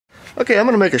Okay, I'm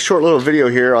going to make a short little video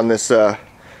here on this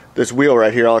this wheel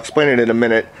right here. I'll explain it in a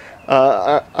minute.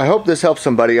 I hope this helps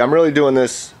somebody. I'm really doing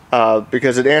this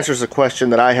because it answers a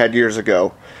question that I had years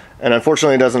ago, and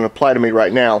unfortunately it doesn't apply to me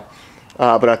right now,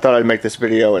 but I thought I'd make this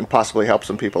video and possibly help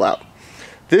some people out.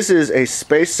 This is a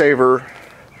Space Saver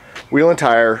wheel and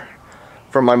tire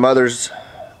from my mother's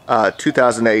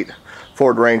 2008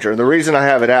 Ford Ranger. The reason I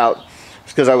have it out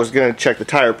is because I was going to check the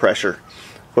tire pressure.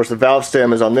 Of course, the valve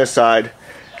stem is on this side,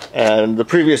 and the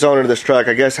previous owner of this truck,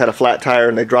 I guess, had a flat tire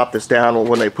and they dropped this down.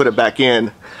 When they put it back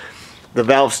in, the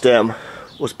valve stem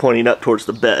was pointing up towards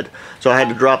the bed. So I had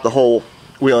to drop the whole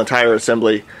wheel and tire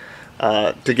assembly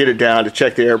to get it down, to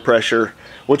check the air pressure,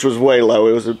 which was way low.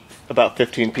 It was about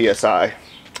 15 psi.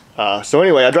 So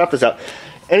anyway, I dropped this out.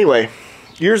 Anyway,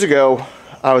 years ago,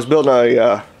 I was building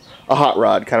a hot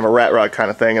rod, kind of a rat rod kind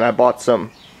of thing, and I bought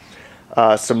some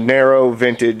narrow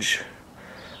vintage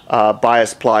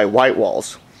bias ply white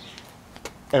walls.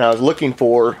 And I was looking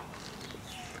for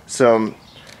some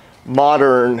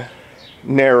modern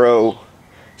narrow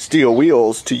steel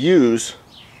wheels to use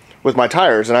with my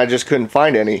tires, and I just couldn't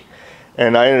find any.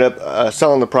 And I ended up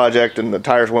selling the project, and the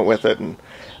tires went with it, and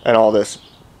all this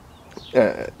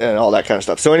and all that kind of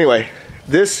stuff. So anyway,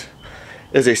 this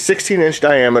is a 16-inch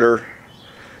diameter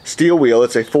steel wheel.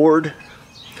 It's a Ford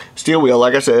steel wheel.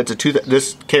 Like I said,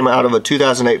 this came out of a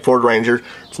 2008 Ford Ranger.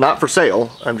 It's not for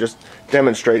sale. I'm just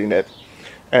demonstrating it.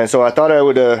 And so I thought I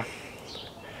would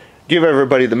give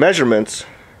everybody the measurements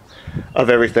of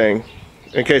everything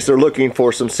in case they're looking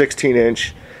for some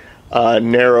 16-inch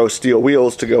narrow steel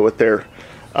wheels to go with their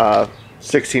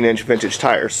 16-inch vintage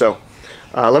tires. So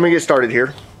let me get started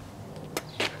here.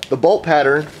 The bolt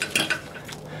pattern,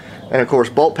 and of course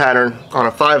bolt pattern on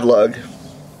a 5-lug,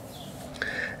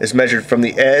 is measured from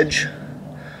the edge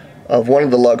of one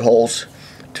of the lug holes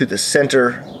to the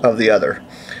center of the other.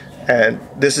 And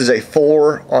this is a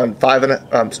 5 on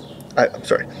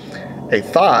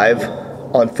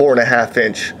 4.5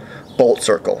 inch bolt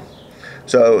circle.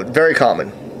 So very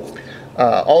common.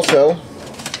 Also,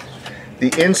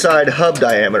 the inside hub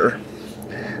diameter,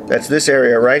 that's this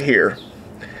area right here,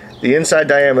 the inside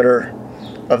diameter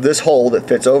of this hole that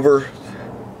fits over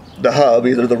the hub,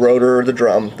 either the rotor or the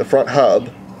drum, the front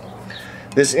hub,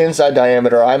 this inside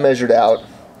diameter I measured out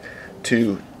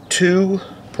to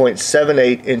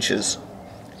 2.78 inches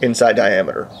inside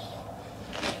diameter.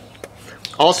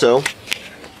 Also,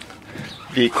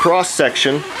 the cross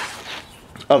section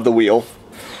of the wheel,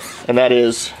 and that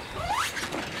is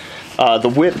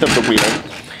the width of the wheel,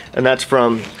 and that's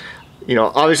from,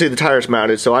 obviously the tire's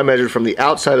mounted, so I measured from the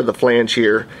outside of the flange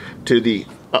here to the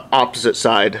opposite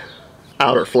side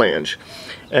outer flange.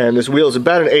 And this wheel is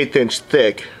about an 1/8 inch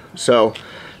thick, so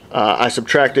I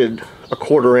subtracted a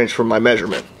 1/4 inch from my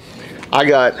measurement. I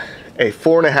got a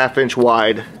 4.5 inch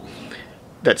wide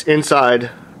that's inside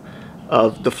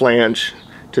of the flange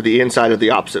to the inside of the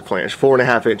opposite flange,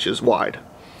 4.5 inches wide.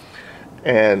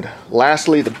 And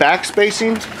lastly, the back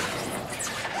spacing.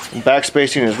 Back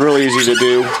spacing is really easy to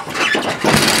do.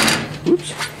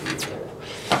 Oops.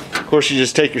 Of course, you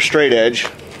just take your straight edge,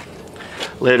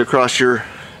 lay it across your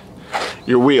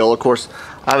wheel. Of course,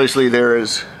 obviously there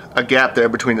is a gap there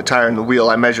between the tire and the wheel.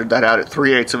 I measured that out at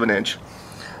 3/8 of an inch.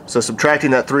 So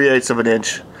subtracting that 3/8 of an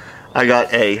inch, I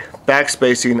got a back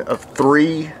spacing of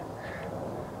 3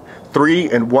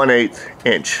 1/8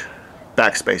 inch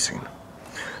back spacing.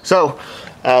 So,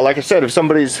 like I said, if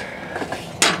somebody's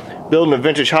building a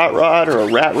vintage hot rod or a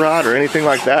rat rod or anything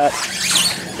like that,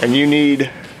 and you need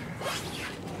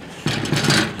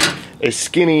a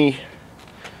skinny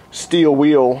steel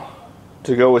wheel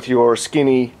to go with your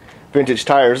skinny vintage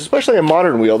tires, especially a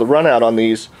modern wheel, the run out on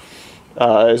these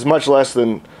is much less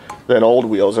than old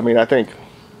wheels. I mean, I think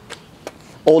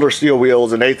older steel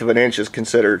wheels, 1/8 of an inch is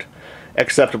considered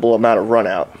acceptable amount of run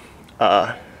out.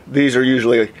 These are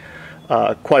usually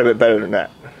quite a bit better than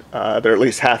that. They're at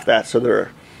least half that, so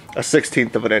they're a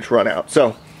 1/16 of an inch run out.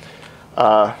 So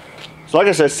like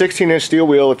I said, 16-inch steel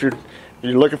wheel. If you're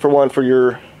looking for one for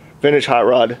your vintage hot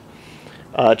rod,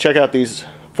 check out these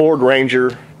Ford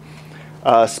Ranger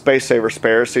Space Saver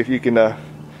spares. See if you can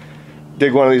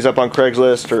dig one of these up on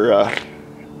Craigslist or out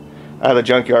of the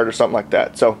junkyard or something like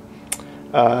that. So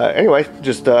anyway,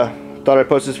 just thought I'd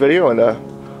post this video, and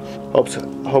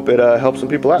hope it helps some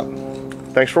people out.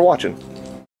 Thanks for watching.